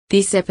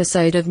This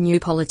episode of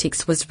New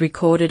Politics was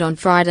recorded on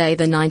Friday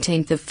the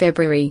 19th of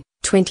February,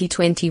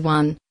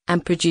 2021,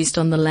 and produced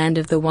on the land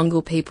of the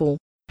Wangal people.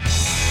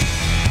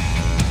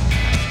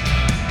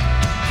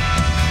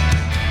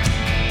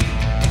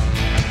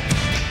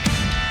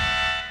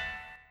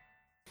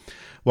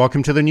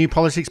 Welcome to the New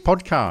Politics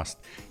podcast.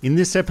 In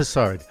this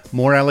episode,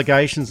 more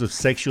allegations of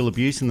sexual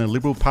abuse in the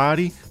Liberal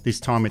Party.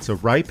 This time it's a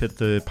rape at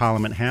the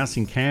Parliament House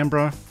in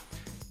Canberra.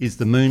 Is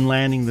the moon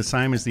landing the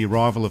same as the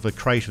arrival of a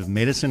crate of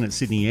medicine at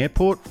Sydney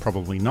Airport?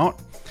 Probably not.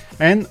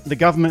 And the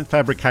government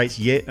fabricates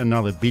yet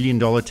another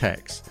billion-dollar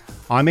tax.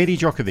 I'm Eddie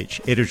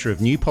Djokovic, editor of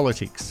New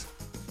Politics.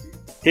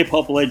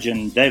 Hip-hop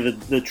legend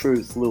David The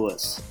Truth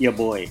Lewis, your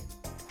boy.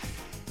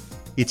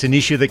 It's an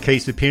issue that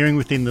keeps appearing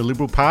within the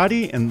Liberal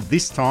Party, and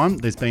this time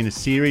there's been a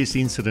serious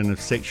incident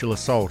of sexual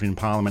assault in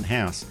Parliament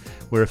House,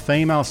 where a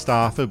female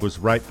staffer was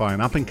raped by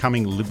an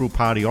up-and-coming Liberal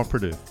Party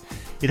operative.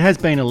 It has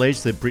been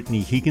alleged that Brittany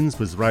Higgins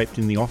was raped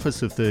in the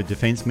office of the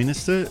Defence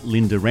Minister,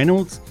 Linda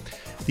Reynolds.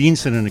 The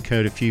incident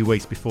occurred a few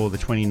weeks before the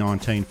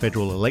 2019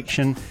 federal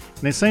election,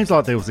 and it seems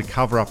like there was a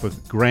cover-up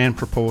of grand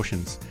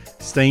proportions.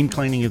 Steam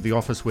cleaning of the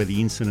office where the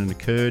incident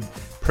occurred,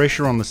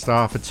 pressure on the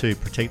staffer to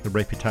protect the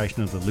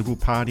reputation of the Liberal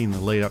Party in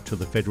the lead up to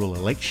the federal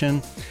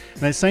election.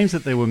 And it seems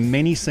that there were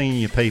many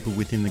senior people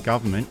within the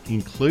government,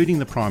 including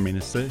the Prime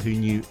Minister, who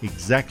knew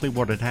exactly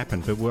what had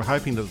happened, but were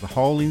hoping that the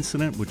whole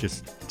incident would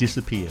just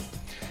disappear.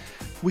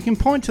 We can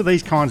point to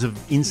these kinds of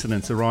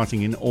incidents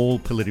arising in all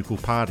political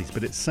parties,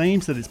 but it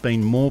seems that it's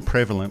been more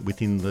prevalent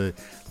within the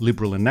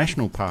Liberal and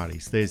National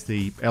parties. There's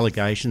the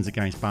allegations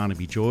against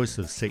Barnaby Joyce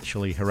of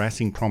sexually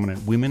harassing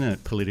prominent women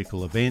at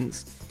political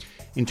events.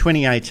 In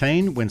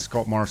 2018, when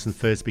Scott Morrison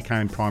first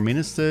became Prime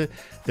Minister,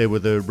 there were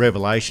the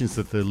revelations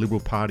that the Liberal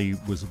Party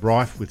was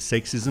rife with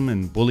sexism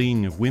and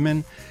bullying of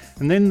women.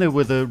 And then there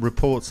were the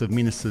reports of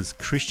Ministers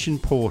Christian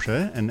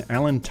Porter and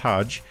Alan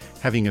Tudge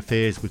having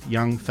affairs with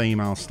young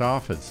female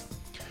staffers.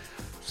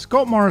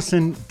 Scott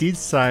Morrison did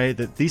say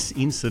that this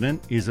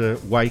incident is a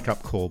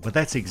wake-up call, but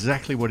that's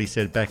exactly what he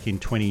said back in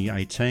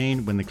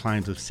 2018 when the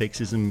claims of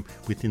sexism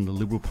within the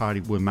Liberal Party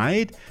were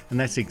made, and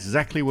that's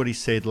exactly what he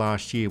said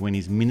last year when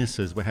his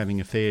ministers were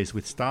having affairs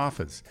with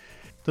staffers.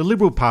 The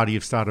Liberal Party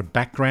have started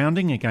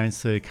backgrounding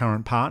against the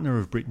current partner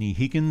of Brittany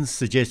Higgins,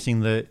 suggesting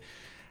that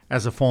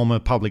as a former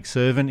public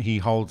servant he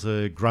holds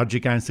a grudge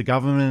against the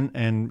government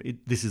and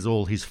this is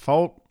all his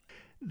fault.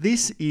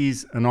 This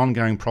is an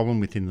ongoing problem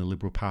within the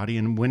Liberal Party,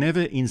 and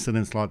whenever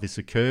incidents like this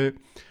occur,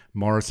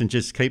 Morrison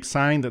just keeps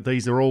saying that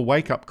these are all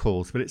wake-up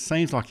calls, but it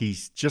seems like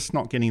he's just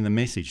not getting the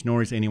message,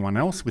 nor is anyone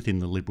else within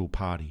the Liberal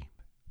Party.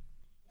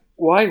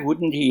 Why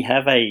wouldn't he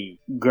have a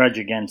grudge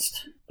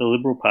against the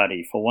Liberal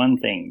Party, for one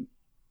thing?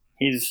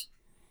 His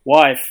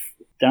wife,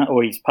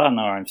 or his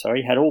partner,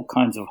 had all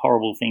kinds of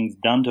horrible things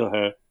done to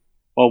her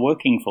while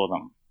working for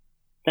them.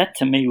 That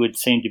to me would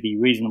seem to be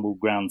reasonable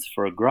grounds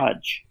for a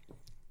grudge.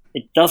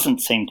 It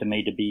doesn't seem to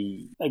me to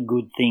be a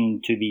good thing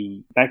to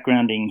be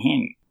backgrounding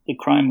him. The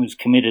crime was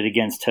committed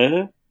against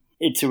her.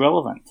 It's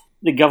irrelevant.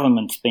 The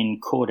government's been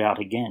caught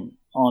out again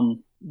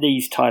on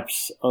these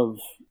types of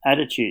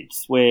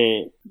attitudes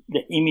where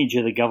the image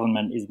of the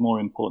government is more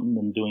important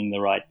than doing the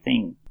right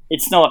thing.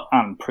 It's not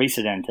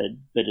unprecedented,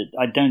 but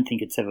I don't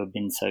think it's ever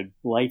been so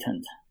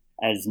blatant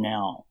as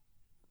now.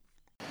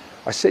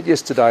 I said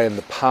yesterday in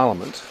the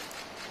Parliament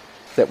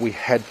that we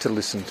had to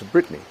listen to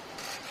Brittany.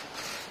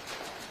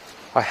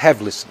 I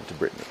have listened to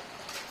Brittany.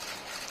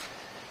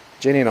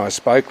 Jenny and I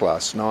spoke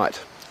last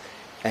night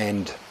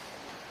and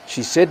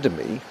she said to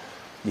me,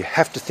 you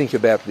have to think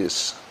about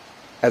this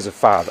as a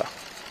father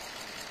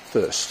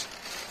first.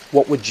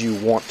 What would you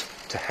want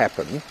to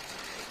happen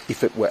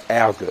if it were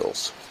our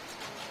girls?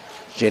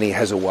 Jenny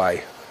has a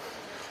way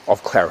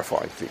of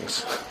clarifying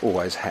things,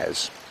 always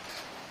has.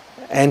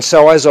 And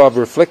so as I've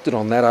reflected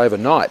on that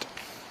overnight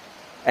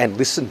and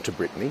listened to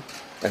Brittany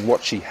and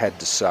what she had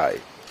to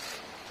say,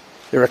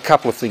 there are a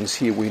couple of things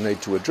here we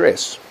need to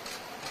address.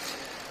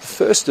 The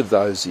first of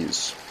those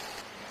is,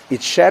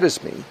 it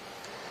shatters me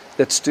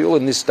that still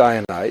in this day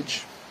and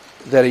age,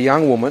 that a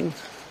young woman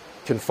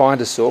can find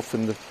herself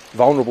in the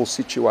vulnerable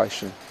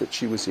situation that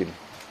she was in.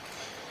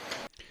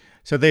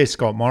 So there's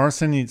Scott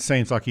Morrison. It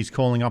seems like he's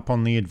calling up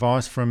on the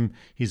advice from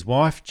his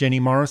wife,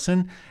 Jenny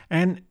Morrison.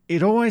 And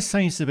it always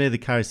seems to be the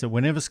case that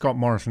whenever Scott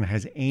Morrison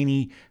has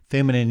any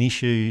feminine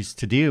issues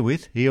to deal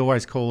with, he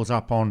always calls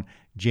up on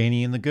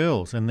Jenny and the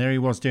girls. And there he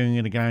was doing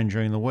it again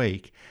during the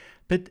week.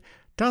 But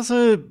does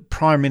a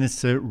Prime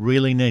Minister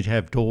really need to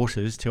have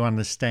daughters to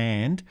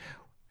understand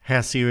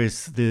how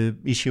serious the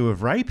issue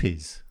of rape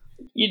is?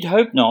 You'd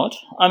hope not.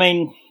 I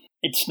mean,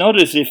 it's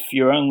not as if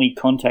your only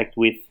contact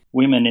with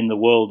women in the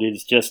world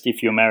is just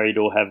if you're married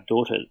or have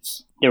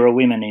daughters. There are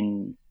women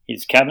in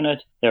his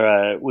cabinet, there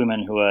are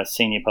women who are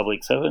senior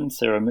public servants,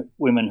 there are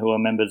women who are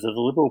members of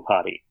the Liberal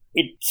Party.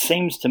 It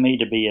seems to me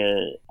to be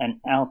an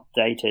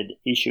outdated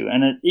issue,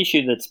 and an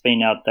issue that's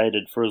been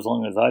outdated for as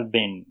long as I've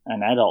been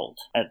an adult,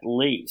 at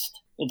least.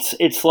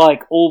 It's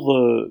like all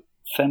the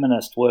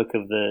feminist work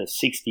of the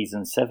 60s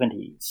and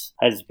 70s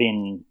has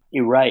been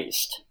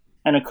erased.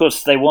 And of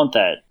course they want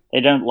that. They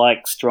don't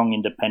like strong,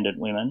 independent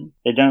women.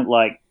 They don't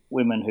like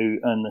women who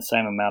earn the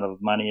same amount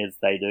of money as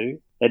they do.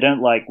 They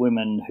don't like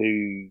women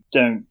who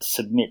don't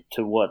submit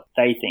to what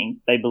they think.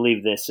 They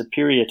believe they're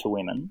superior to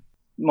women.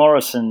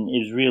 Morrison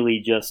is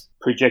really just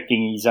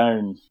projecting his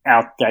own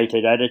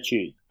outdated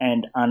attitude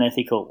and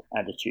unethical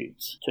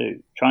attitudes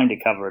too. Trying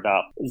to cover it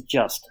up is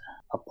just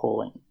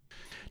appalling.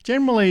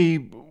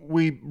 Generally,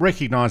 we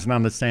recognise and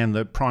understand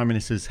that Prime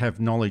Ministers have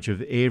knowledge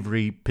of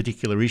every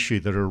particular issue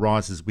that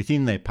arises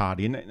within their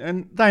party,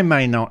 and they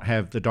may not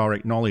have the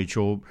direct knowledge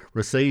or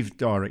receive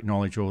direct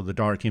knowledge or the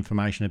direct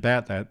information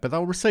about that, but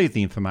they'll receive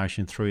the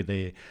information through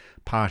their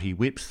party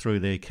whips, through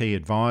their key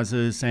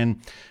advisors, and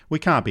we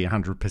can't be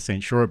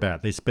 100% sure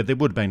about this, but there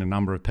would have been a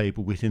number of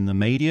people within the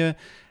media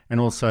and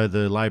also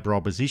the Labor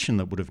opposition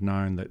that would have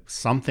known that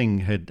something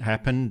had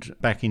happened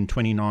back in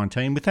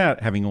 2019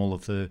 without having all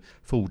of the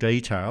full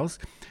details.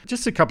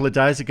 Just a couple of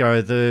days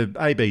ago, the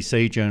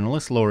ABC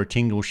journalist Laura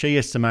Tingle, she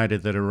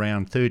estimated that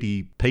around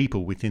 30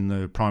 people within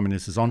the Prime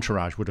Minister's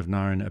entourage would have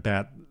known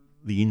about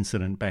the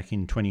incident back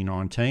in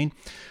 2019.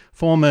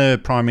 Former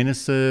Prime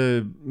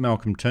Minister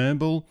Malcolm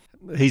Turnbull,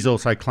 he's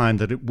also claimed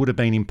that it would have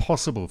been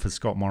impossible for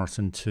Scott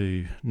Morrison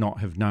to not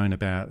have known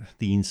about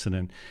the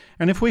incident.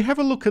 And if we have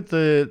a look at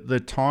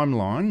the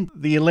timeline,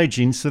 the alleged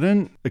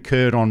incident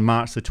occurred on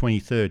March the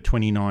 23rd,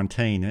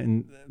 2019.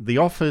 And the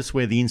office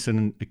where the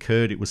incident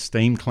occurred, it was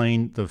steam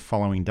cleaned the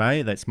following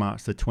day. That's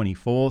March the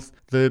 24th.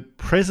 The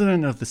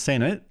President of the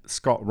Senate,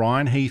 Scott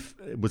Ryan, he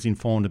was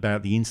informed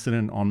about the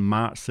incident on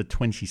March the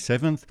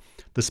 27th.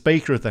 The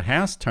Speaker of the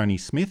House, Tony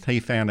Smith, he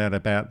found out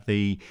about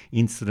the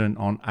incident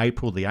on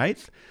April the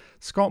 8th.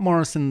 Scott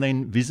Morrison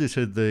then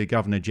visited the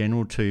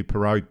Governor-General to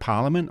prorogue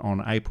Parliament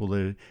on April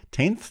the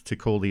 10th to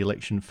call the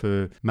election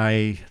for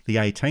May the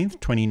 18th,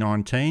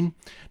 2019.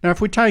 Now,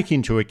 if we take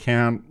into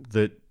account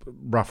that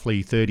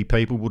roughly 30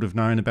 people would have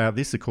known about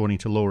this, according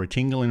to Laura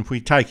Tingle, and if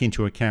we take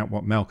into account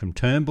what Malcolm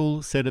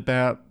Turnbull said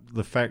about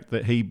the fact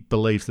that he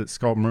believes that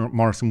Scott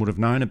Morrison would have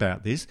known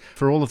about this,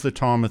 for all of the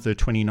time of the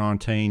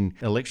 2019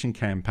 election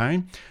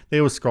campaign,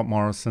 there was Scott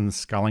Morrison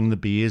sculling the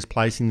beers,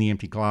 placing the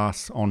empty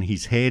glass on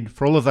his head,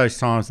 for all of those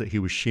times that he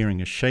was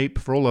shearing a sheep,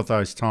 for all of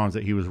those times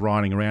that he was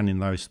riding around in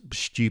those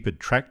stupid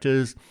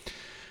tractors,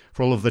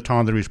 for all of the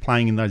time that he was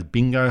playing in those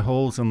bingo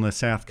halls on the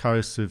south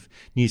coast of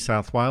New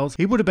South Wales.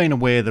 He would have been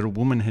aware that a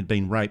woman had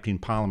been raped in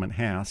Parliament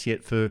House,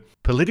 yet for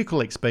political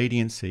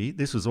expediency,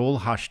 this was all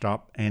hushed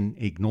up and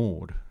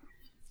ignored.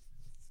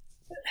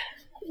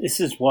 This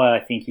is why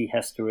I think he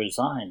has to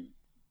resign.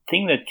 The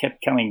thing that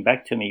kept coming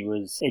back to me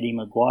was Eddie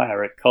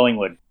Maguire at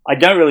Collingwood. I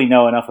don't really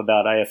know enough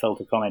about AFL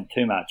to comment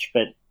too much,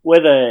 but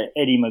whether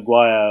Eddie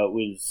Maguire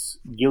was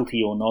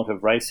guilty or not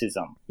of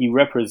racism, he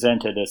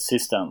represented a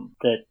system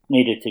that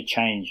needed to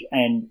change,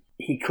 and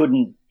he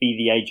couldn't be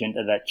the agent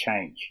of that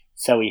change.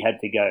 So he had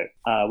to go.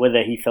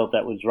 Whether he felt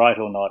that was right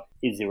or not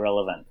is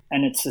irrelevant.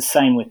 And it's the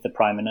same with the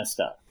Prime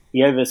Minister.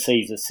 He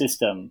oversees a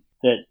system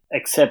that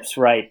accepts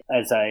rape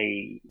as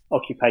a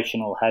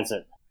occupational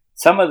hazard.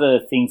 Some of the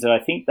things that I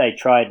think they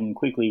tried and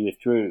quickly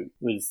withdrew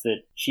was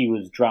that she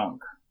was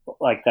drunk,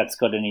 like that's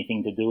got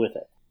anything to do with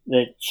it.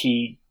 That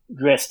she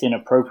dressed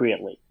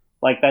inappropriately,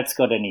 like that's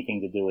got anything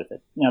to do with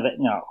it.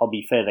 Now, I'll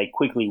be fair, they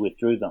quickly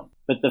withdrew them.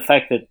 But the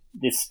fact that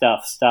this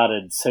stuff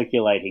started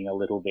circulating a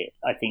little bit,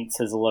 I think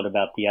says a lot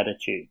about the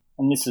attitude.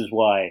 And this is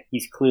why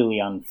he's clearly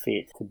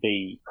unfit to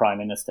be Prime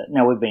Minister.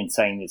 Now, we've been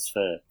saying this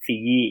for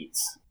years,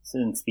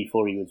 since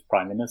before he was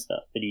Prime Minister,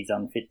 that he's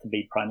unfit to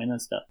be Prime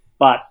Minister.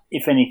 But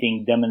if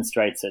anything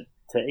demonstrates it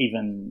to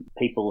even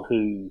people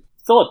who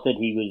thought that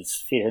he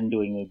was fit and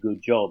doing a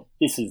good job,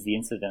 this is the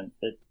incident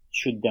that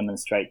should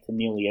demonstrate to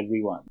nearly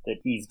everyone that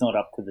he's not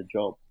up to the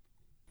job.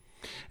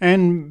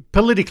 And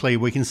politically,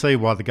 we can see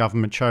why the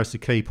government chose to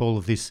keep all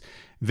of this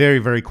very,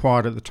 very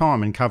quiet at the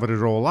time and covered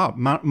it all up.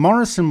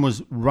 Morrison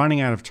was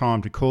running out of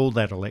time to call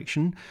that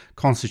election.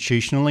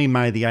 Constitutionally,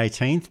 May the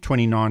 18th,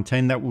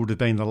 2019, that would have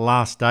been the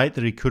last date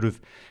that he could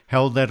have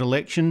held that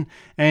election.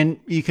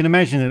 And you can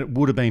imagine that it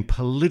would have been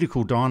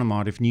political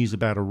dynamite if news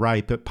about a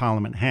rape at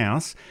Parliament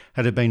House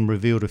had been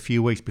revealed a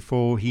few weeks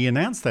before he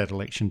announced that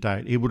election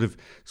date. It would have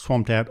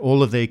swamped out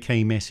all of their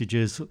key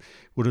messages,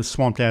 would have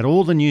swamped out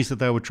all the news that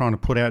they were trying to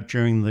put out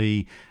during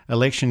the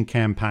election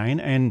campaign.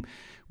 And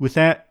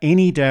without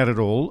any doubt at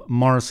all,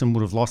 Morrison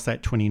would have lost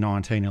that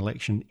 2019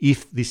 election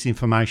if this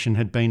information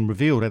had been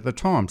revealed at the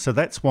time. So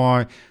that's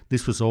why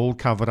this was all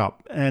covered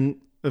up.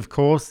 And of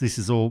course, this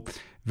is all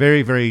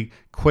very, very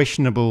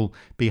questionable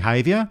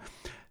behaviour.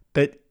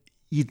 But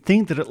you'd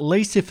think that at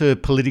least if a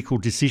political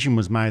decision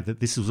was made that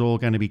this was all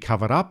going to be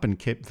covered up and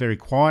kept very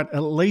quiet, at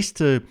least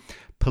a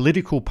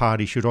political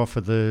party should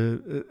offer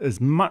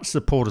as much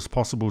support as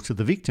possible to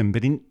the victim.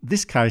 But in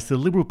this case, the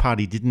Liberal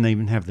Party didn't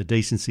even have the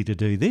decency to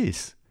do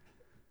this.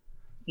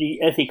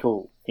 The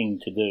ethical thing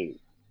to do,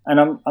 and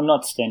I'm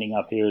not standing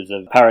up here as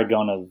a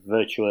paragon of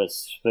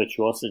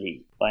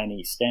virtuosity by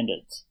any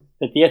standards,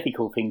 but the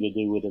ethical thing to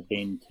do would have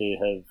been to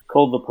have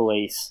called the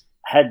police,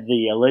 had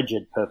the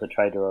alleged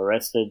perpetrator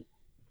arrested.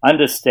 I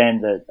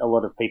understand that a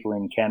lot of people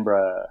in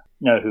Canberra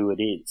know who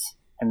it is,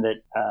 and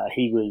that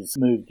he was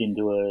moved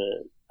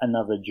into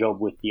another job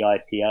with the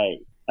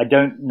IPA. I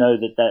don't know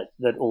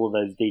that all of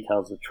those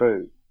details are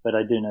true, but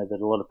I do know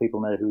that a lot of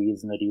people know who he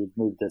is and that he was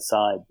moved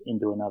aside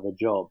into another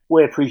job,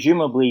 where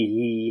presumably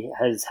he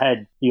has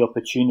had the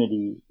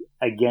opportunity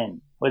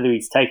again. Whether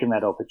he's taken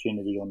that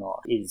opportunity or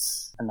not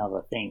is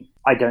another thing.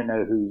 I don't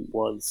know who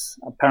was.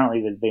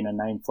 Apparently there's been a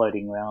name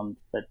floating around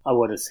that I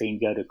want to see him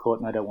go to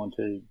court, and I don't want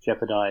to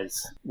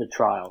jeopardize the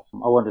trial.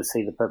 I want to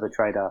see the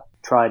perpetrator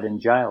tried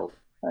and jailed,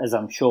 as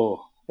I'm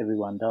sure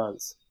everyone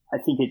does. I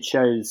think it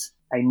shows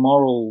a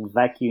moral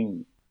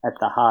vacuum at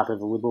the heart of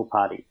the Liberal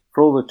Party.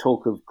 For all the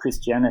talk of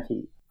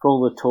Christianity, for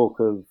all the talk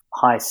of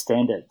high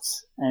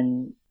standards,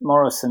 and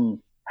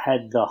Morrison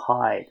had the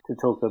hide to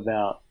talk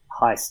about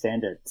high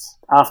standards.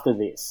 After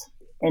this,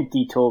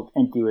 empty talk,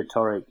 empty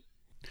rhetoric.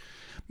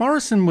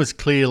 Morrison was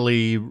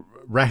clearly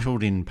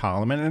rattled in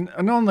Parliament,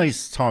 and on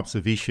these types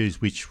of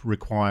issues which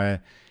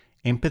require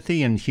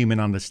empathy and human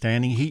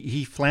understanding,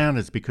 he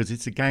flounders because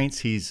it's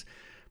against his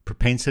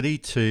propensity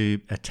to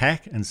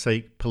attack and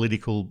seek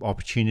political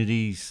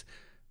opportunities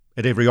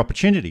at every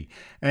opportunity.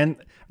 And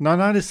I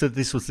noticed that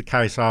this was the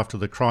case after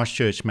the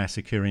Christchurch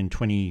massacre in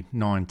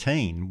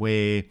 2019,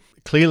 where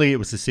clearly it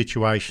was a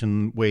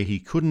situation where he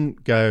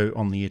couldn't go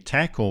on the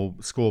attack or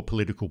score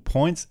political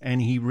points,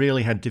 and he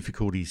really had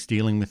difficulties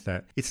dealing with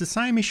that. It's the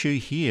same issue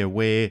here,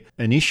 where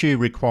an issue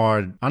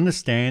required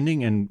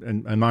understanding and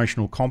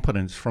emotional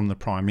competence from the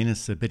Prime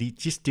Minister, but he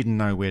just didn't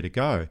know where to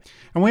go.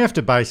 And we have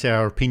to base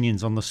our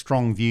opinions on the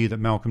strong view that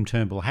Malcolm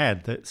Turnbull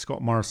had, that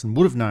Scott Morrison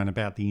would have known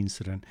about the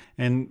incident.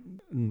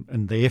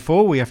 And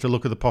therefore, we have to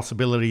look at the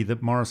possibility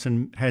that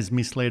Morrison has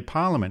misled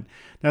Parliament.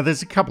 Now,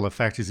 there's a couple of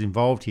factors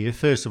involved here.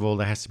 First of all,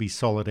 there has to be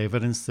solid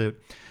evidence that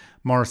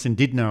Morrison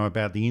did know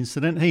about the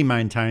incident. He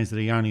maintains that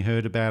he only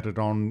heard about it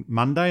on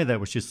Monday. That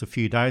was just a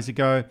few days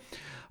ago.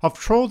 I've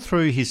trawled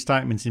through his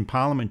statements in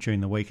Parliament during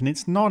the week, and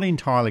it's not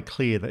entirely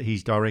clear that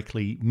he's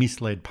directly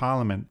misled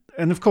Parliament.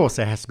 And of course,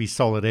 there has to be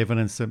solid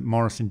evidence that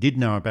Morrison did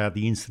know about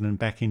the incident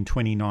back in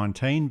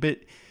 2019, but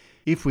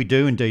if we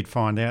do indeed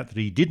find out that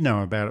he did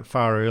know about it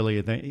far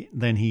earlier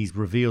than he's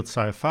revealed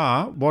so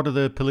far, what are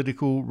the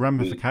political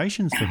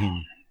ramifications for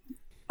him?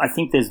 I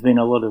think there's been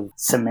a lot of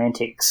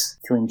semantics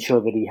to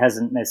ensure that he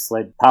hasn't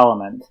misled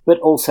Parliament, but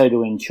also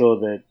to ensure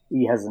that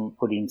he hasn't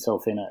put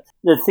himself in it.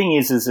 The thing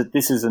is that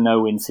this is a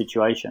no-win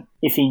situation.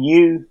 If he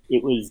knew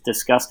it was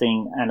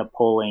disgusting and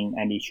appalling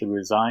and he should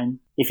resign,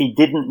 if he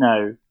didn't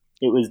know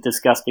it was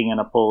disgusting and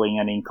appalling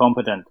and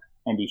incompetent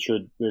and he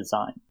should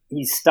resign,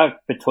 he's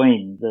stuck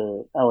between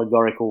the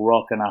allegorical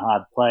rock and a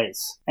hard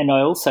place. And I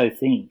also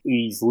think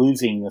he's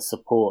losing the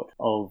support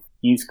of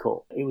News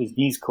Corp. It was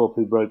News Corp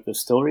who broke the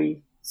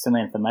story.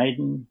 Samantha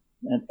Maiden,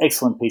 an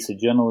excellent piece of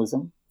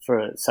journalism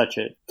for such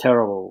a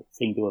terrible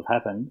thing to have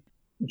happened.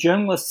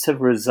 Journalists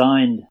have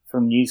resigned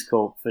from News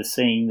Corp for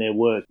seeing their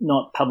work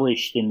not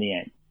published in the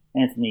end.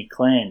 Anthony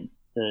Clan,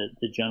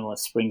 the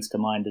journalist, springs to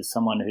mind as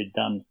someone who'd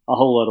done a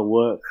whole lot of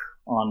work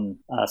on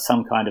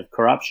some kind of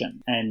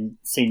corruption, and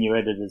senior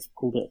editors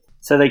pulled it.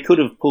 So they could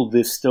have pulled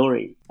this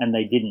story, and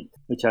they didn't,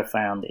 which I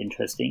found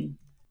interesting.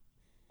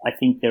 I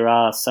think there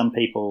are some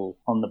people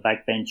on the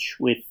backbench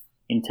with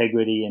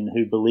integrity and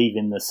who believe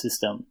in the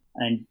system,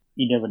 and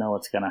you never know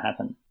what's going to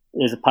happen.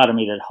 There's a part of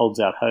me that holds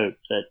out hope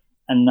that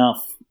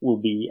enough will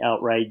be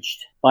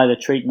outraged by the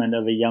treatment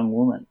of a young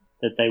woman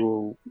that they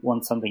will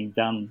want something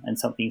done and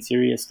something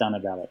serious done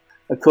about it.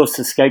 Of course,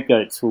 the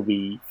scapegoats will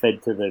be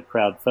fed to the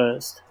crowd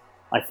first.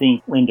 I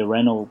think Linda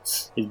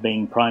Reynolds is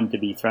being primed to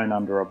be thrown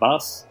under a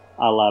bus,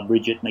 a la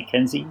Bridget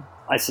McKenzie.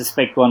 I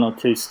suspect one or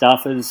two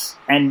staffers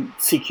and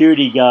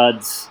security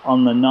guards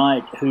on the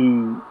night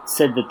who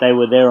said that they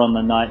were there on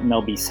the night and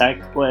they'll be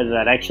sacked. Whether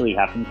that actually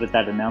happens, but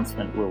that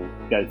announcement will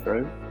go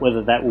through.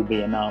 Whether that will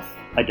be enough,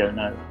 I don't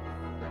know.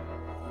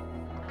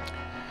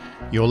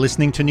 You're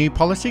listening to New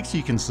Politics.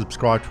 You can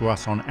subscribe to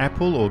us on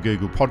Apple or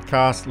Google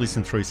Podcasts,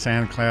 listen through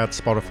SoundCloud,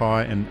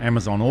 Spotify and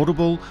Amazon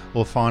Audible,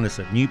 or find us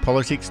at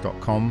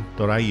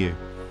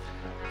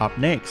newpolitics.com.au. Up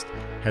next,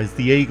 has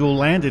the Eagle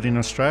landed in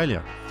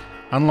Australia?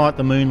 Unlike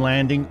the moon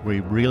landing,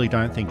 we really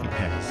don't think it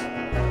has.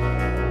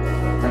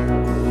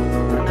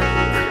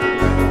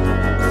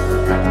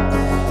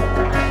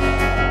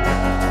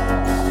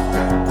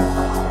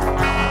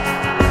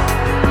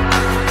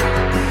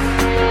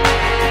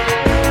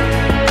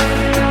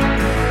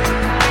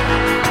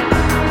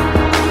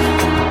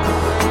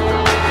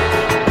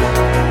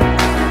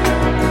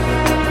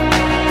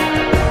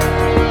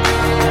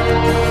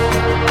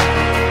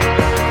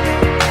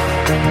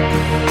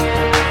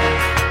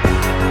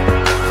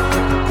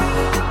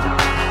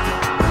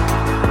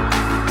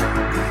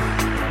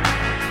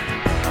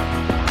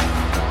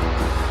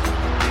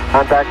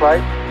 Contact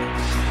light.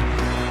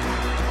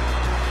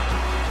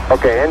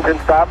 Okay, engine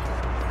stop.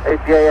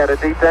 ACA at a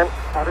detent.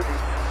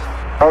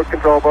 Mode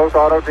control both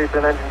auto,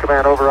 decent engine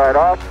command override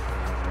off.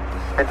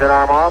 Engine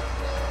arm off.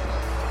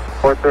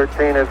 Port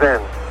 13 is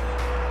in.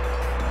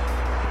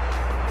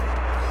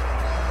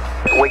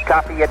 We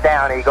copy you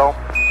down, Eagle.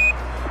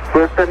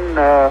 Houston,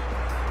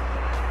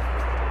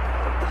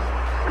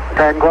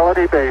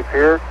 Tranquility Base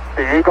here.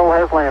 The Eagle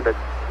has landed.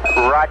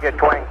 Roger,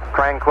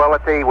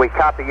 Tranquility. We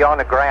copy you on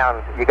the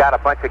ground. You got a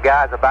bunch of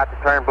guys about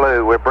to turn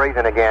blue. We're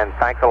breathing again.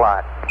 Thanks a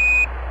lot.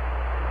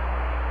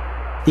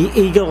 The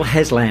Eagle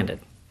has landed.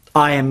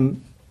 I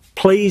am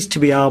pleased to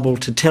be able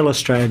to tell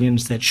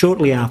Australians that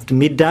shortly after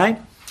midday,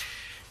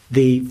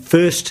 the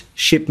first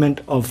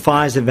shipment of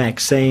Pfizer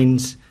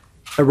vaccines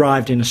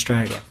arrived in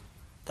Australia.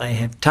 They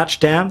have touched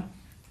down.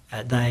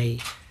 They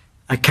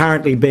are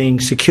currently being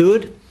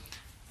secured,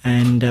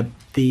 and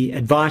the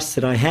advice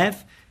that I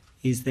have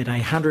is that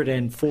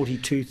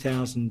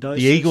 142,000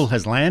 doses... The Eagle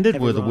has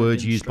landed were the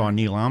words used by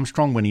Neil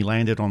Armstrong when he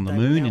landed on the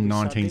moon in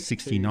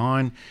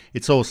 1969.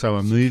 It's also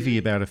a movie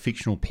about a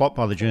fictional plot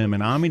by the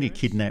German army to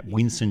kidnap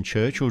Winston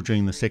Churchill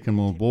during the Second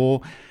World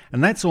War.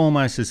 And that's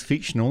almost as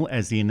fictional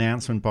as the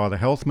announcement by the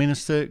Health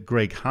Minister,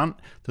 Greg Hunt,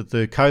 that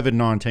the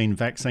COVID-19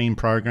 vaccine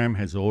program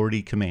has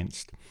already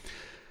commenced.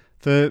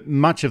 For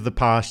much of the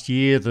past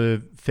year,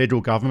 the federal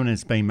government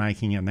has been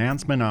making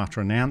announcement after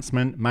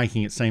announcement,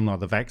 making it seem like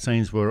the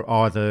vaccines were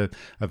either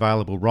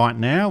available right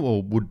now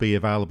or would be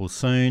available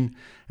soon,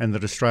 and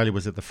that Australia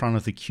was at the front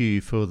of the queue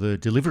for the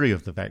delivery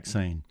of the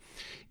vaccine.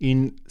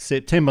 In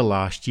September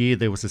last year,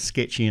 there was a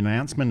sketchy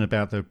announcement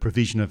about the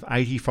provision of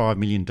 85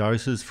 million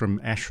doses from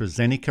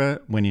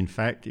AstraZeneca, when in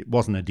fact it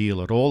wasn't a deal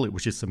at all, it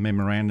was just a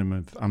memorandum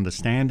of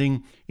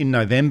understanding. In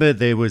November,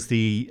 there was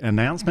the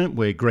announcement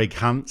where Greg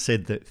Hunt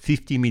said that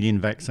 50 million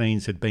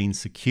vaccines had been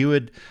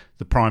secured.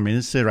 The Prime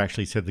Minister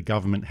actually said the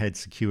government had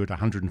secured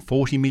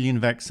 140 million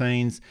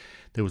vaccines.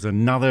 There was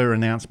another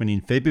announcement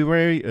in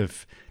February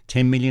of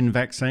 10 million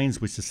vaccines,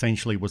 which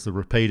essentially was the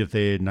repeat of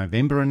their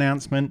November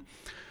announcement.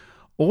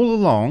 All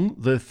along,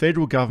 the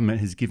federal government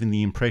has given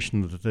the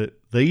impression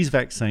that these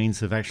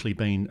vaccines have actually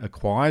been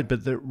acquired,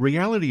 but the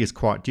reality is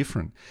quite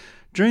different.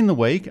 During the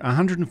week,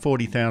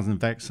 140,000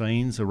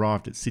 vaccines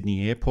arrived at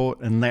Sydney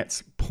Airport, and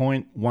that's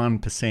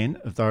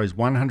 0.1% of those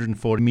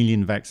 140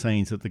 million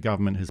vaccines that the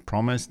government has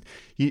promised.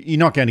 You're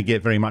not going to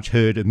get very much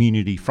herd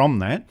immunity from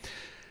that.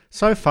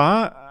 So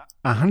far,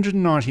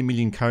 190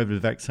 million COVID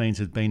vaccines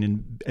have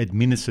been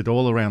administered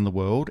all around the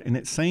world, and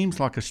it seems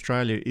like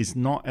Australia is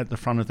not at the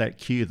front of that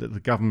queue that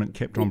the government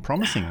kept on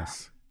promising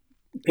us.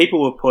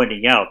 People were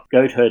pointing out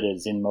goat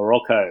herders in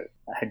Morocco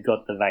had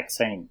got the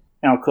vaccine.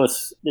 Now, of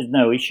course, there's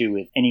no issue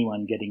with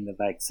anyone getting the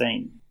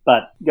vaccine,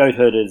 but goat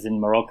herders in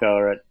Morocco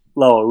are at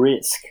lower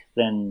risk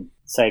than,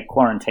 say, a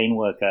quarantine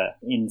worker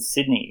in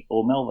Sydney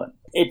or Melbourne.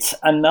 It's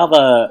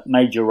another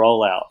major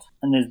rollout,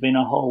 and there's been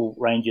a whole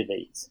range of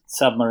these.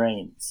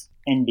 Submarines,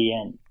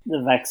 NBN,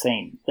 the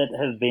vaccine, that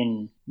have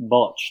been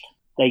botched.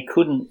 They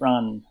couldn't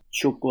run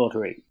chook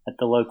lottery at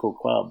the local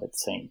club, it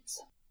seems.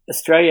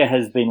 Australia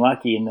has been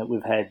lucky in that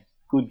we've had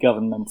good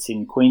governments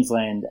in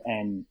Queensland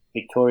and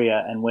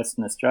Victoria and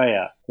Western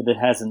Australia, but it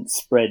hasn't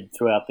spread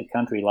throughout the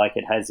country like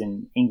it has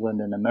in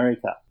England and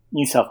America.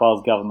 New South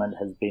Wales government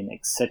has been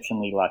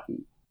exceptionally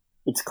lucky.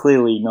 It's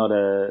clearly not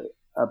a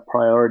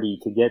priority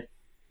to get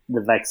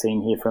the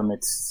vaccine here from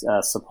its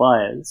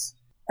suppliers.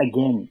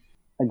 Again,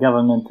 a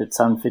government that's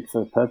unfit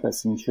for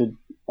purpose and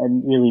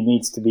really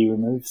needs to be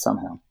removed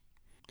somehow.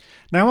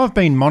 Now, I've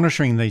been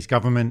monitoring these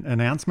government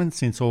announcements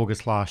since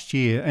August last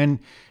year, and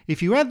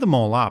if you add them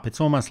all up, it's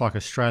almost like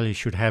Australia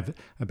should have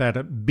about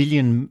 1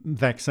 billion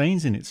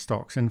vaccines in its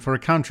stocks. And for a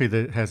country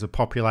that has a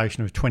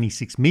population of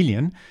 26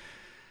 million,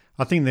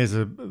 I think there's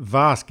a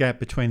vast gap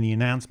between the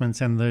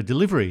announcements and the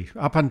delivery.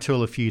 Up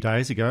until a few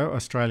days ago,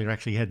 Australia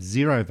actually had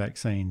 0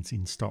 vaccines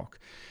in stock.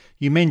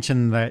 You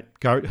mentioned that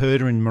goat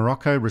herder in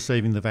Morocco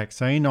receiving the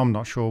vaccine. I'm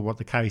not sure what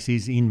the case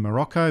is in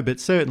Morocco, but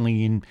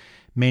certainly in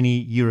many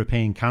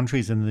European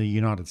countries and the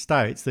United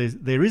States,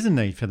 there is a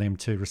need for them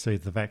to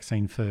receive the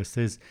vaccine first.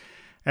 There's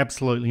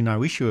absolutely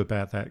no issue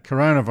about that.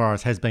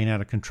 Coronavirus has been out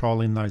of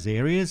control in those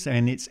areas,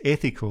 and it's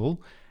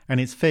ethical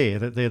and it's fair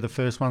that they're the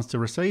first ones to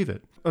receive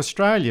it.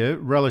 Australia,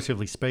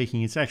 relatively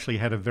speaking, it's actually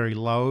had a very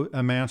low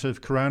amount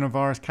of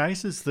coronavirus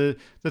cases. The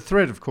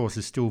threat, of course,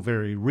 is still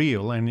very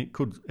real, and it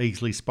could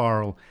easily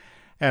spiral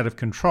out of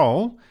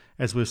control,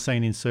 as we've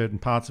seen in certain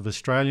parts of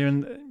Australia.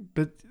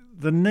 But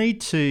the need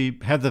to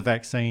have the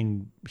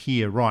vaccine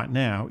here right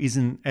now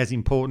isn't as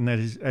important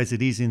as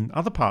it is in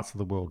other parts of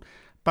the world.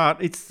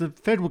 But it's the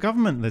federal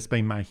government that's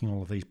been making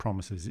all of these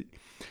promises. It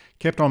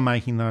kept on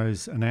making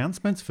those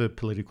announcements for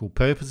political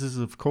purposes,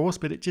 of course,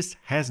 but it just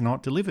has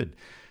not delivered.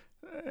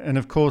 And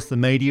of course, the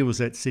media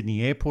was at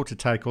Sydney Airport to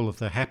take all of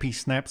the happy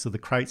snaps of the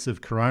crates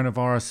of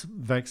coronavirus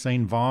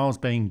vaccine vials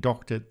being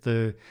docked at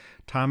the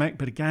tarmac.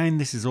 But again,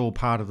 this is all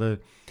part of the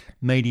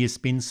media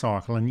spin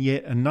cycle, and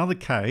yet another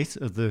case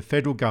of the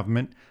federal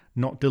government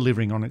not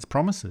delivering on its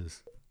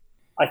promises.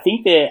 I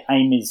think their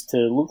aim is to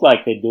look like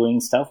they're doing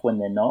stuff when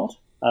they're not.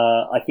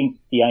 I think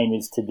the aim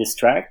is to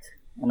distract,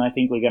 and I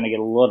think we're going to get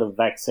a lot of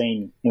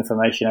vaccine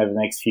information over the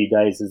next few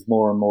days as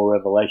more and more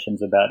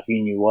revelations about who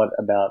knew what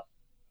about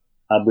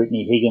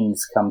Brittany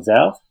Higgins comes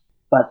out,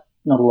 but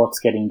not a lot's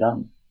getting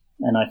done.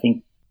 And I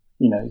think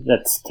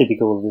that's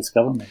typical of this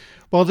government.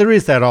 Well, there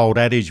is that old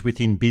adage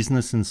within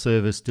business and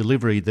service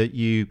delivery that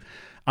you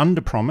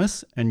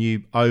under-promise and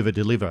you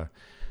over-deliver.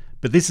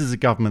 But this is a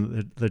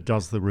government that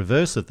does the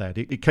reverse of that.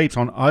 It keeps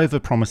on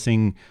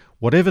over-promising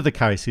whatever the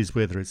case is,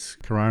 whether it's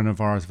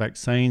coronavirus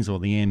vaccines or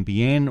the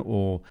NBN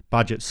or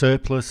budget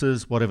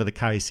surpluses, whatever the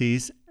case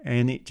is,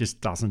 and it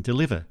just doesn't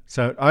deliver.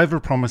 So it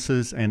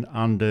over-promises and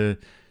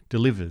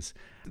under-delivers.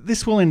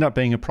 This will end up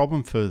being a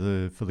problem for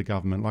the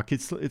government. Like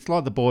it's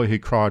like the boy who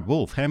cried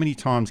wolf. How many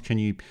times can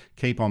you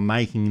keep on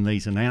making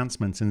these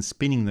announcements and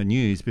spinning the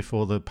news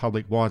before the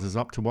public wises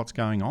up to what's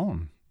going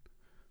on?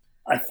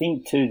 I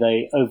think, too,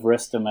 they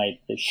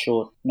overestimate the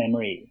short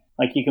memory.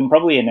 Like, you can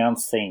probably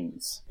announce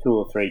things 2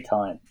 or 3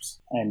 times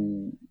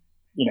and,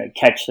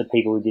 catch the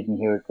people who didn't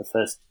hear it the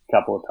first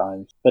couple of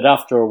times. But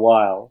after a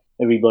while,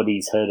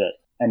 everybody's heard it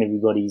and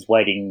everybody's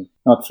waiting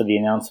not for the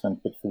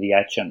announcement but for the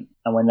action.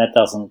 And when that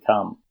doesn't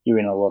come, you're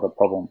in a lot of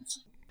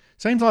problems.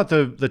 Seems like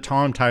the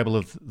timetable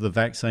of the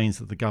vaccines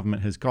that the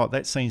government has got,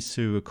 that seems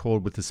to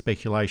accord with the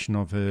speculation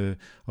of an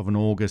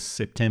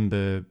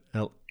August-September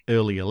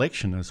early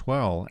election as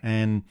well.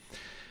 And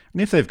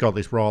if they've got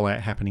this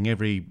rollout happening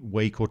every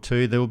week or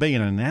two, there will be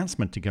an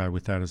announcement to go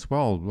with that as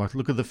well. Like,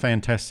 look at the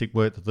fantastic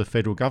work that the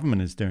federal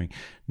government is doing.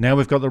 Now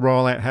we've got the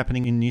rollout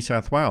happening in New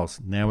South Wales.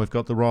 Now we've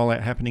got the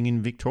rollout happening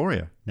in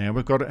Victoria. Now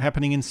we've got it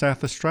happening in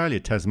South Australia,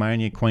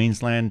 Tasmania,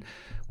 Queensland,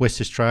 West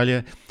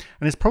Australia.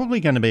 And it's probably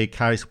going to be a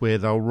case where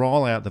they'll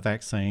roll out the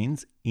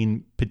vaccines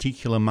in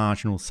particular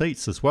marginal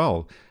seats as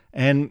well.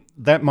 And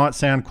that might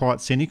sound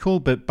quite cynical,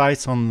 but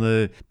based on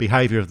the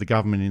behaviour of the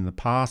government in the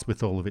past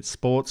with all of its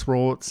sports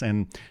rorts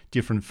and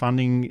different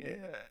funding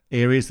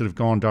areas that have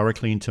gone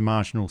directly into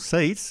marginal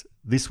seats,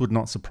 this would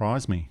not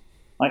surprise me.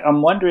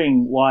 I'm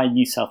wondering why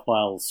New South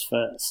Wales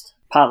first.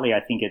 Partly I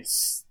think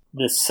it's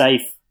the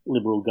safe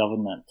Liberal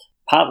government.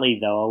 Partly,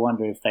 though, I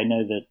wonder if they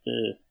know that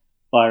the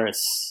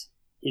virus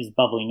is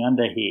bubbling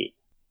under here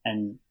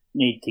and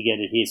need to get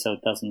it here so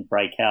it doesn't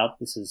break out.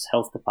 This is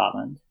Health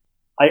Department.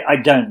 I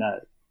don't know.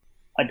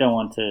 I don't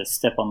want to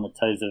step on the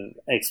toes of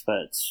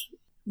experts,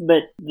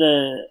 but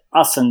the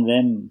us and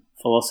them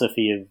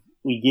philosophy of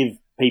we give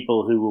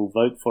people who will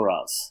vote for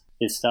us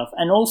this stuff,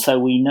 and also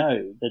we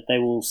know that they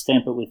will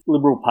stamp it with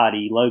Liberal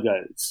Party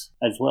logos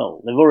as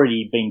well. They've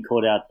already been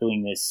caught out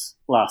doing this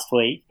last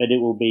week, but it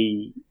will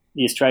be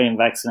the Australian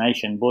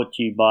vaccination brought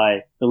to you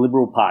by the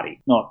Liberal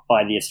Party, not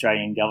by the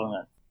Australian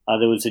government.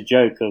 There was a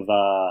joke of,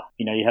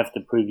 you have to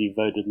prove you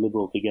voted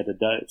Liberal to get a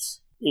dose.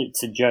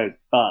 It's a joke,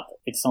 but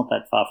it's not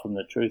that far from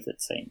the truth,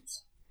 it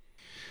seems.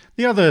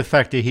 The other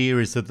factor here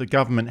is that the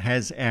government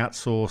has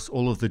outsourced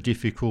all of the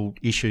difficult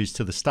issues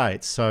to the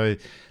states. So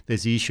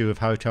there's the issue of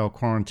hotel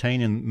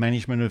quarantine and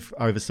management of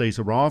overseas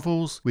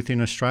arrivals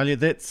within Australia.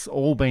 That's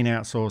all been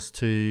outsourced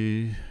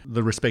to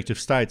the respective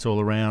states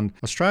all around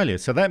Australia.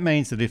 So that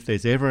means that if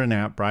there's ever an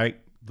outbreak,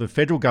 the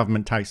federal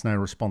government takes no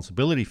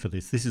responsibility for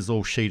this. This is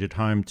all sheeted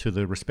home to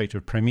the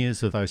respective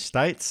premiers of those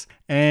states.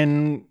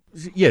 And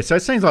yeah, so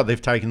it seems like they've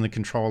taken the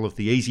control of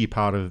the easy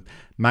part of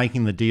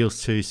making the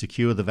deals to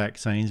secure the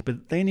vaccines.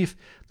 But then if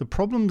the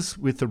problems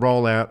with the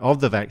rollout of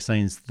the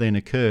vaccines then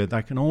occur,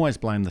 they can always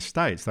blame the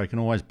states. They can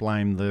always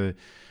blame the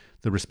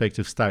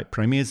respective state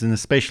premiers, and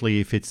especially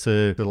if it's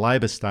the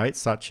Labor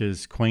states such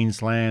as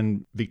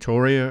Queensland,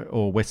 Victoria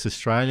or West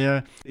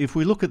Australia. If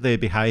we look at their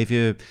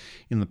behaviour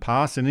in the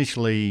past,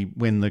 initially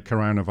when the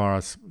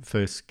coronavirus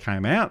first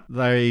came out,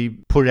 they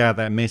put out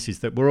that message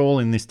that we're all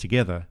in this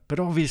together. But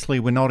obviously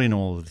we're not in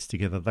all of this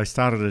together. They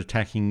started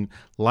attacking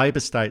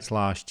Labor states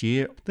last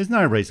year. There's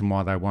no reason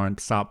why they won't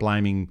start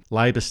blaming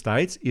Labor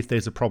states if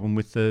there's a problem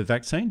with the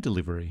vaccine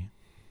delivery.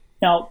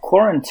 Now,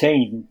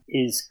 quarantine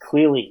is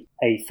clearly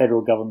a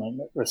federal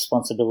government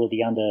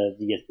responsibility under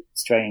the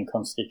Australian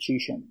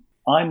Constitution.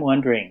 I'm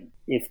wondering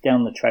if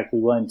down the track we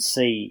won't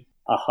see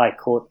a High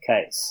Court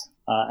case.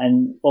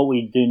 And what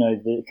we do know,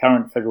 the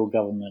current federal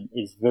government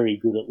is very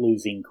good at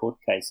losing court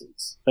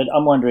cases. But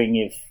I'm wondering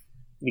if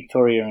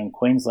Victoria and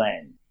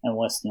Queensland and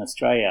Western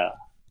Australia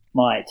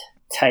might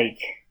take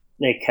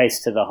their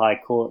case to the High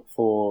Court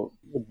for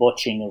the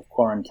botching of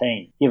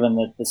quarantine, given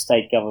that the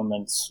state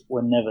governments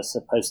were never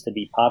supposed to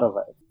be part of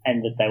it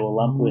and that they were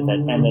lumped with it,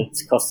 and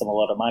it's cost them a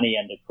lot of money,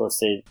 and of course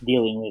they're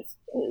dealing with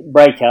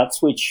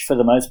breakouts, which for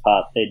the most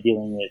part they're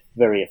dealing with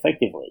very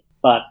effectively.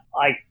 But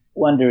I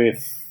wonder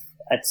if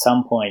at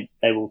some point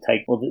they will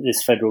take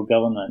this federal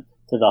government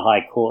to the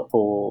High Court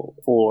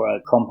for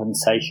a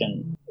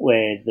compensation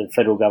where the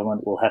federal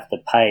government will have to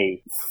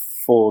pay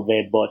for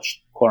their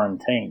botched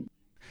quarantine.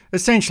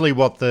 Essentially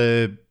what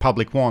the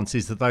public wants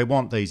is that they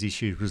want these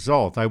issues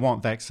resolved. They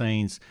want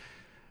vaccines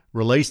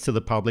released to the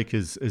public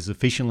as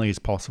efficiently as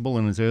possible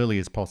and as early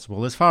as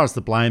possible. As far as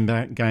the blame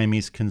game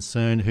is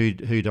concerned,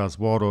 who does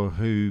what or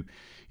who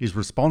is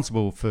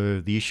responsible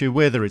for the issue,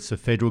 whether it's a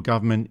federal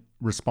government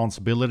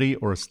responsibility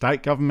or a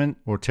state government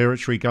or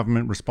territory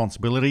government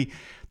responsibility,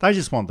 they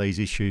just want these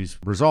issues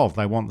resolved.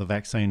 They want the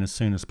vaccine as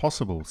soon as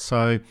possible.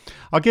 So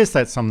I guess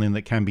that's something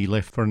that can be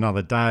left for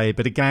another day.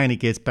 But again,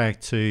 it gets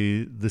back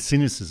to the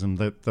cynicism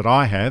that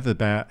I have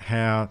about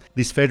how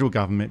this federal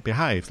government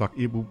behaves. Like,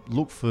 it will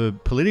look for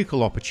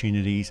political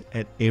opportunities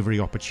at every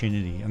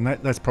opportunity. And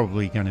that's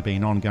probably going to be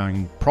an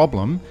ongoing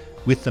problem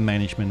with the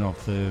management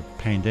of the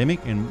pandemic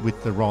and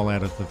with the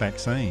rollout of the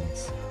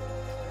vaccines.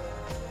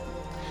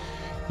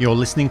 You're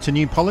listening to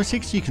New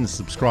Politics. You can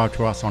subscribe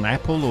to us on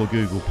Apple or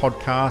Google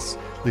Podcasts,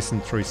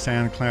 listen through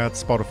SoundCloud,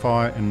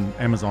 Spotify and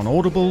Amazon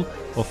Audible,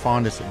 or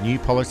find us at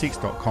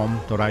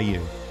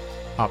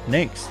newpolitics.com.au. Up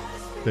next,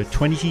 the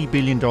 $20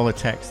 billion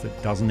tax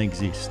that doesn't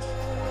exist.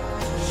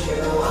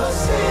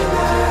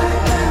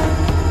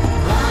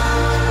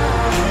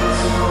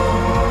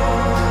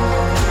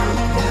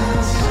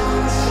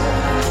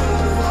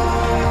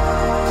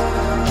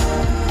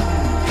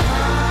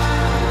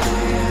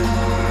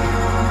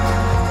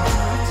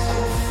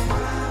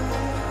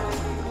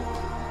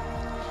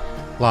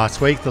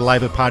 Last week, the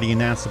Labor Party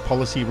announced a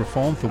policy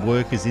reform for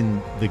workers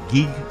in the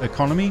gig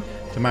economy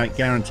to make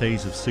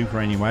guarantees of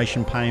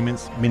superannuation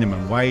payments,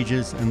 minimum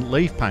wages and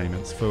leave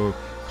payments for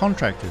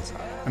contractors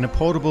and a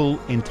portable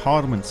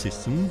entitlement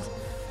system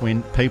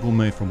when people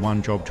move from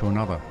one job to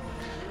another.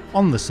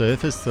 On the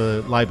surface,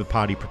 the Labor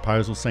Party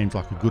proposal seems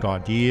like a good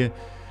idea.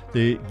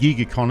 The gig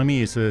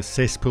economy is a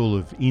cesspool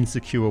of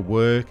insecure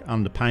work,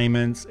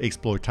 underpayments,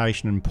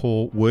 exploitation and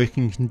poor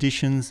working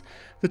conditions.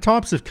 The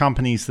types of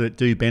companies that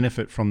do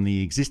benefit from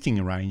the existing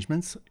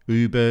arrangements,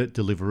 Uber,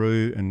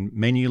 Deliveroo and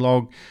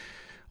Menulog,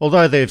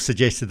 although they've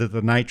suggested that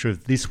the nature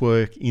of this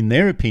work, in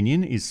their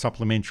opinion, is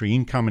supplementary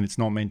income and it's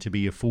not meant to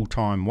be a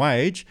full-time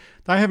wage,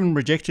 they haven't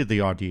rejected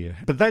the idea.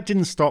 But that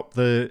didn't stop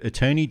the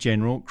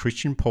Attorney-General,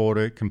 Christian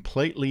Porter,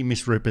 completely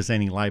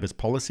misrepresenting Labor's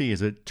policy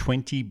as a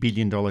 $20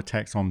 billion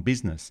tax on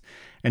business.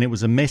 And it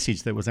was a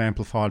message that was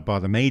amplified by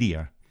the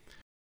media.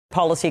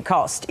 Policy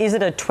cost. Is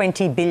it a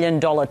 $20 billion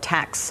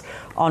tax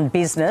on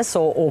business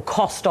or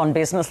cost on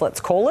business, let's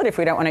call it, if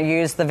we don't want to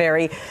use the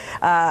very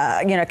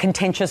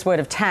contentious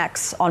word of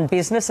tax on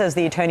business, as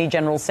the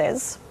Attorney-General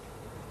says?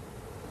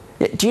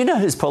 Yeah, do you know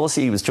whose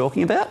policy he was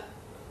talking about?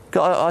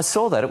 I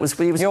saw that. He was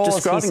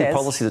describing a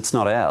policy that's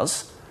not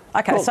ours.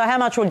 OK, well, so how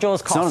much would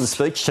yours cost? It's not in the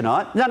speech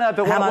tonight. No,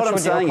 but what I'm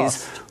saying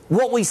is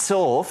what we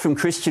saw from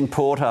Christian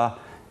Porter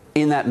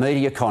in that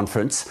media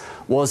conference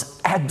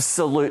was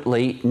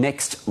absolutely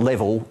next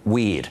level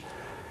weird.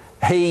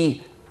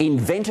 He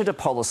invented a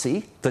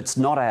policy that's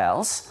not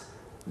ours,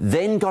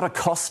 then got a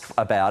cost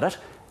about it,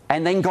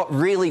 and then got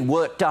really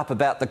worked up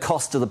about the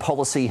cost of the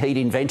policy he'd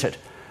invented.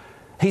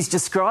 He's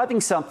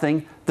describing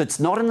something that's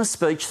not in the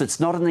speech, that's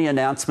not in the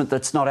announcement,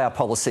 that's not our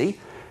policy,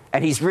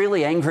 and he's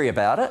really angry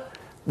about it.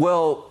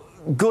 Well,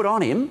 good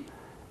on him,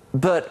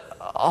 but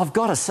I've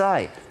got to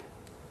say,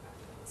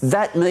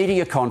 that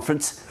media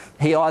conference,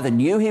 he either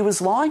knew he was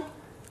lying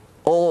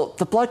or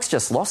the bloke's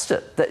just lost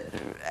it.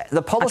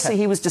 The policy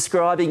he was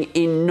describing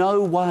in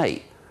no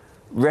way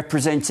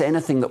represents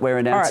anything that we're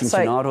announcing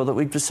tonight or that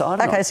we've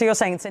decided on. OK, so you're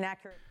saying it's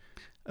inaccurate.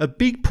 A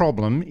big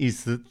problem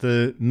is that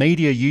the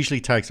media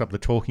usually takes up the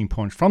talking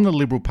points from the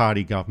Liberal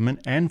Party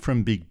government and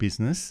from big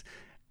business,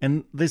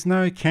 and there's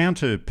no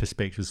counter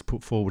perspectives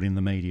put forward in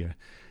the media.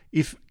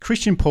 If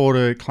Christian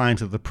Porter claims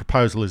that the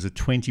proposal is a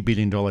 $20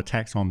 billion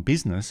tax on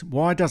business,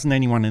 why doesn't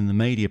anyone in the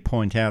media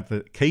point out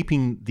that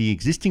keeping the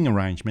existing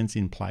arrangements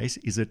in place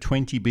is a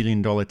 $20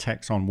 billion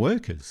tax on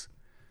workers?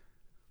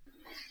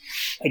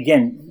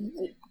 Again,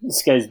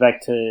 this goes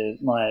back to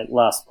my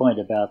last point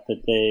about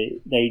that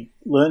they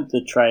learnt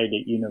the trade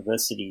at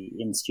university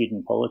in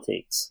student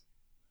politics,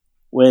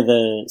 where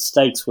the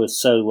stakes were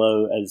so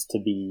low as to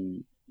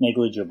be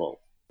negligible.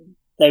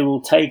 They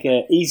will take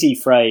an easy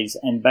phrase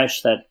and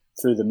bash that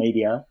through the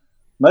media.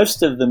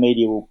 Most of the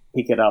media will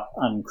pick it up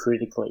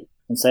uncritically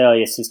and say, oh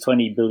yes, this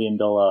 $20 billion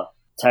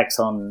tax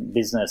on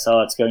business,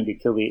 oh, it's going to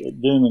kill the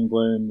doom and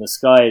gloom, the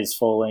sky is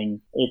falling,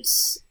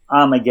 it's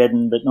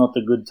Armageddon but not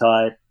the good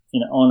type,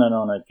 on and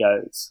on it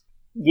goes.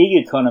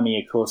 Gig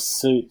economy, of course,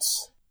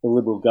 suits the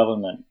Liberal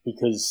government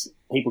because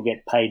people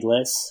get paid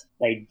less.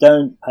 They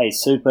don't pay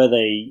super,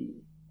 they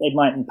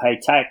mightn't pay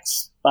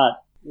tax,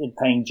 but they're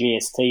paying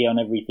GST on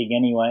everything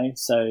anyway,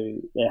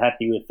 so they're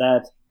happy with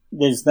that.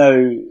 There's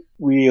no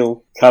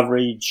real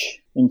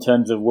coverage in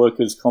terms of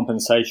workers'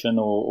 compensation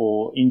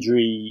or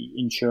injury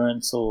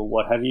insurance or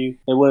what have you.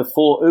 There were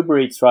 4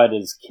 Uber Eats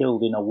riders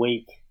killed in a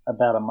week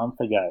about a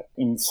month ago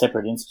in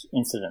separate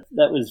incidents.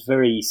 That was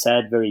very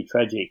sad, very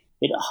tragic.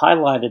 It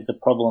highlighted the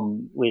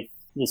problem with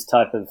this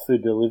type of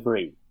food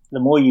delivery.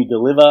 The more you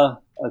deliver,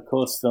 of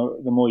course,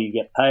 the more you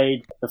get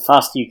paid, the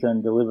faster you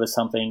can deliver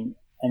something,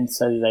 and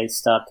so they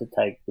start to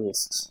take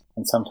risks.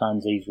 And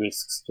sometimes these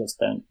risks just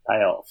don't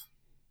pay off.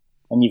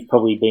 And you've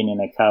probably been in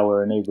a car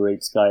where an Uber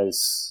Eats guy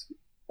has,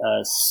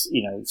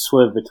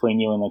 swerved between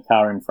you and the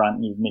car in front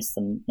and you've missed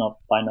them not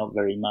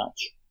very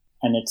much.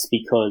 And it's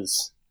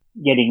because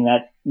getting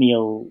that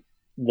meal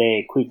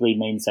there quickly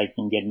means they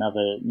can get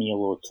another meal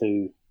or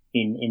two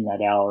in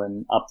that hour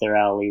and up their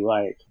hourly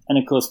rate. And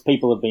of course,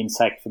 people have been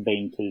sacked for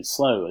being too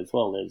slow as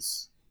well.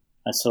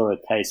 I saw a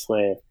case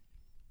where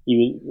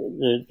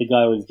the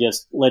guy was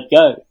just let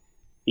go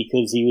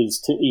because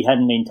he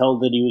hadn't been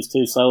told that he was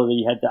too slow, that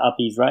he had to up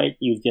his rate.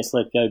 He was just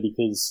let go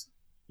because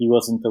he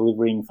wasn't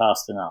delivering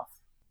fast enough.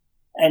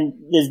 And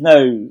there's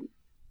no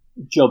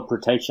job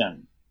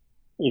protection.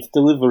 If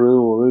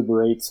Deliveroo or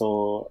Uber Eats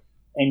or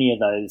any of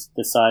those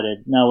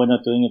decided, no, we're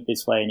not doing it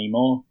this way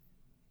anymore,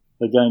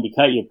 we're going to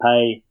cut your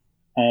pay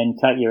and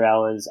cut your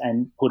hours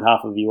and put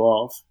half of you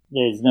off,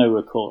 there's no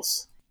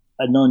recourse.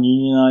 A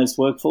non-unionised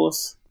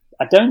workforce,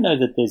 I don't know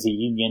that there's a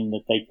union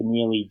that they can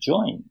really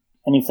join.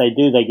 And if they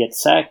do, they get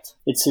sacked.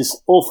 It's this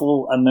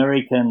awful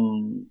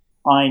American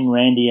Ayn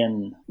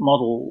Randian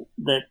model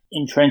that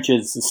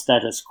entrenches the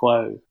status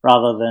quo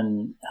rather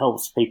than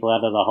helps people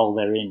out of the hole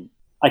they're in.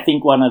 I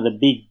think one of the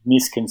big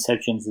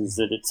misconceptions is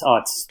that it's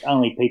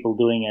only people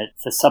doing it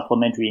for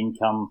supplementary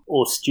income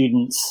or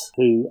students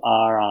who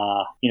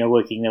are,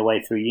 working their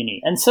way through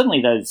uni. And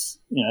certainly those,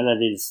 that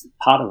is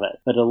part of it.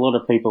 But a lot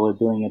of people are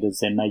doing it as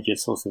their major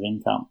source of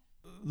income.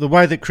 The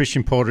way that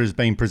Christian Porter has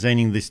been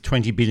presenting this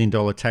 $20 billion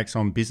tax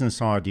on business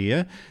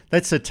idea,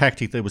 that's a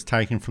tactic that was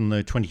taken from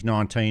the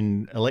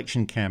 2019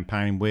 election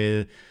campaign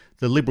where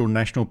the Liberal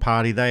National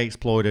Party, they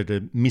exploited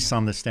a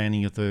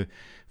misunderstanding of the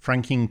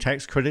franking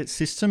tax credit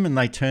system and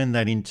they turned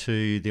that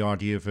into the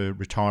idea of a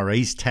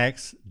retirees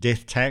tax,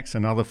 death tax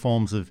and other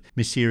forms of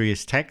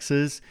mysterious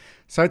taxes.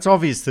 So it's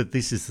obvious that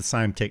this is the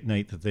same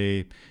technique that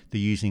they're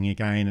using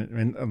again,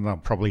 and they'll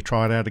probably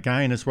try it out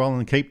again as well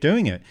and keep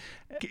doing it.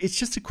 It's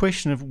just a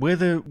question of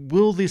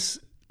will this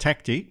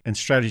tactic and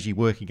strategy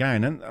work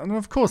again? And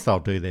of course they'll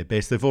do their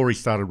best. They've already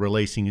started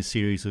releasing a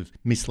series of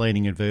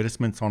misleading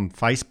advertisements on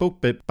Facebook,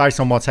 but based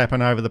on what's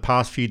happened over the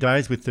past few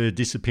days with the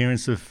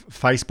disappearance of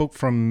Facebook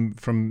from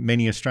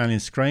many Australian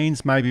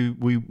screens, maybe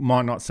we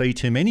might not see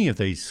too many of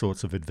these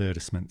sorts of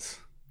advertisements.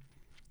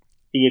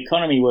 The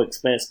economy works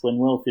best when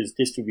wealth is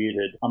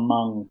distributed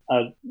among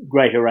a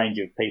greater range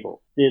of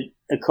people. The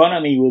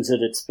economy was at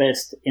its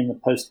best in the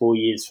post-war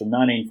years from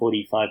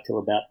 1945 till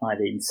about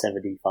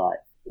 1975.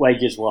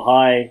 Wages were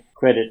high,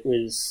 credit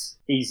was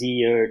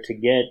easier to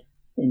get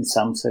in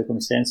some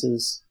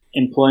circumstances.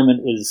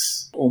 Employment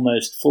was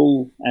almost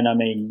full, and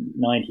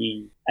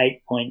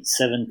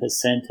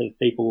 98.7% of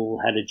people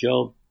had a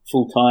job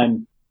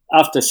full-time.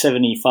 After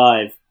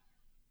 75,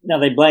 now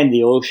they blamed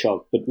the oil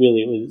shock, but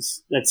really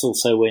that's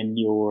also when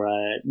your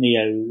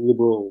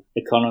neoliberal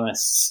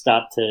economists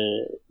start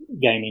to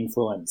gain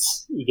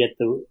influence. You get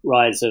the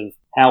rise of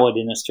Howard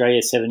in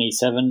Australia,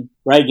 77.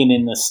 Reagan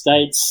in the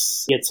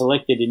States gets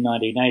elected in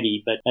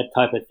 1980, but that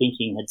type of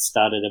thinking had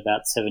started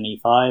about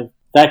 75.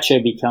 Thatcher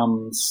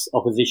becomes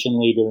opposition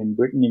leader in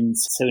Britain in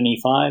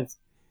 75.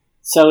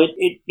 So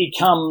it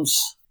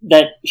becomes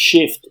that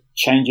shift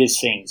changes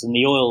things, and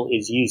the oil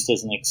is used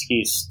as an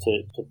excuse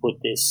to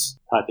put this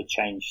type of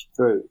change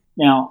through.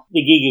 Now,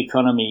 the gig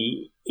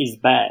economy is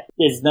bad.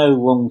 There's no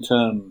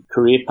long-term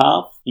career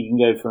path. You can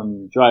go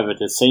from driver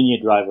to senior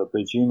driver,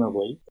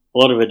 presumably. A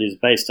lot of it is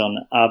based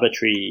on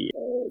arbitrary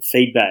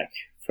feedback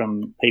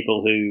from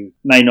people who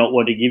may not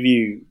want to give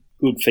you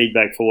good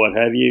feedback for what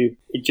have you.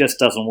 It just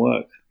doesn't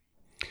work.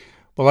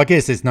 Well, I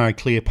guess there's no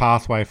clear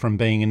pathway from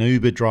being an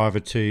Uber driver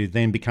to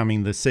then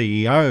becoming the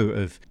CEO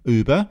of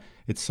Uber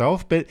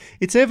itself, but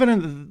it's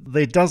evident that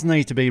there does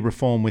need to be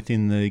reform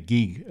within the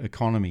gig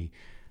economy.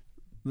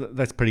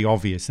 That's pretty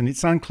obvious, and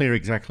it's unclear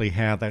exactly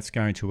how that's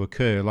going to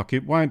occur. Like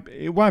it won't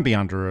be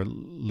under a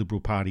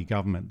Liberal Party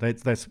government.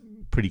 That's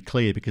pretty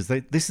clear, because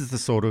this is the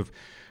sort of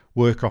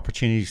work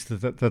opportunities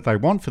that they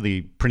want for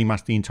pretty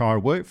much the entire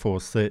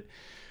workforce, that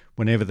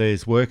whenever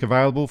there's work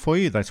available for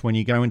you, that's when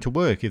you go into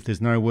work. If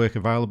there's no work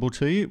available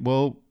to you,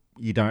 well,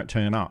 you don't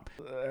turn up.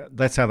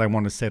 That's how they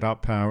want to set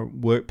up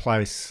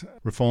workplace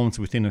reforms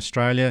within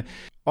Australia.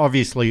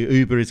 Obviously,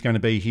 Uber is going to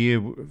be here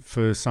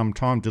for some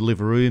time.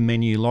 Deliveroo,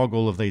 Menulog,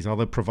 all of these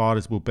other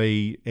providers will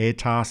be.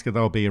 Airtasker,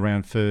 they'll be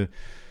around for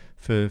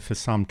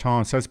some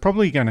time. So it's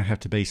probably going to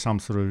have to be some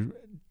sort of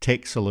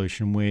tech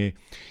solution where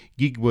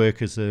gig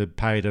workers are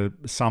paid a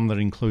sum that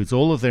includes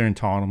all of their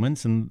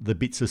entitlements, and the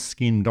bits are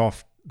skimmed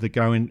off that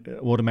go in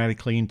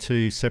automatically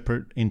into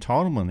separate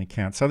entitlement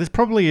accounts. So there's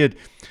probably a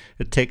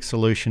tech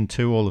solution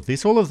to all of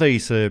this. All of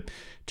these are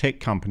tech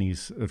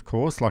companies, of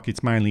course, like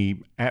it's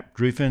mainly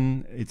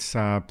app-driven, it's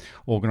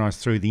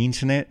organised through the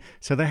internet.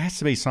 So there has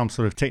to be some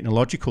sort of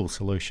technological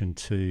solution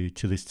to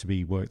this to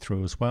be worked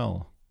through as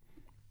well.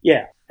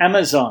 Yeah,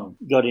 Amazon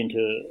got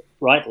into,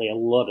 rightly, a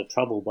lot of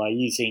trouble by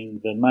using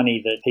the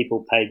money that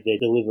people paid their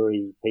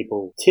delivery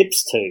people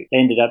tips to. They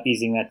ended up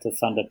using that to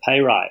fund a pay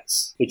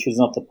rise, which was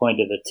not the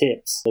point of the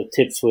tips. The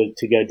tips were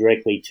to go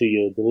directly to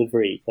your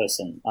delivery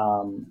person.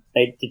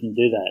 They didn't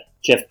do that.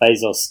 Jeff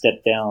Bezos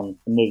stepped down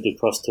and moved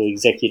across to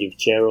executive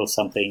chair or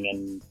something,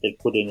 and they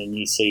put in a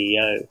new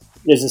CEO.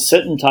 There's a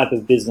certain type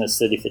of business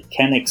that if it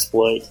can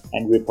exploit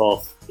and rip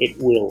off, it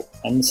will.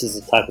 And this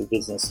is the type of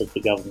business that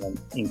the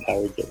government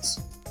encourages.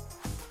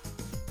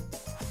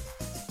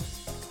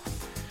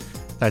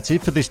 That's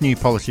it for this New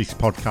Politics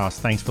podcast.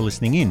 Thanks for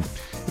listening in.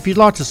 If you'd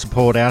like to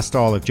support our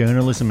style of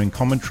journalism and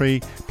commentary,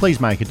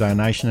 please make a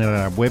donation at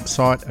our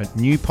website at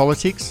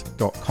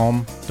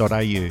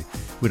newpolitics.com.au.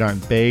 We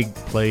don't beg,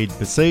 plead,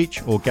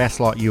 beseech or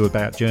gaslight you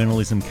about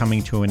journalism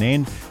coming to an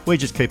end. We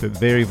just keep it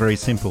very, very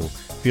simple.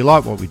 If you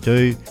like what we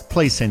do,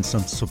 please send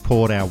some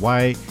support our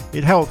way.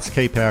 It helps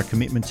keep our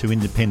commitment to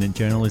independent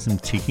journalism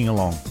ticking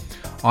along.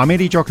 I'm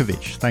Eddie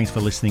Djokovic. Thanks for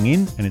listening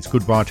in, and it's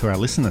goodbye to our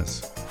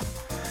listeners.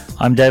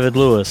 I'm David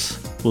Lewis.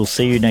 We'll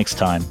see you next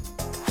time.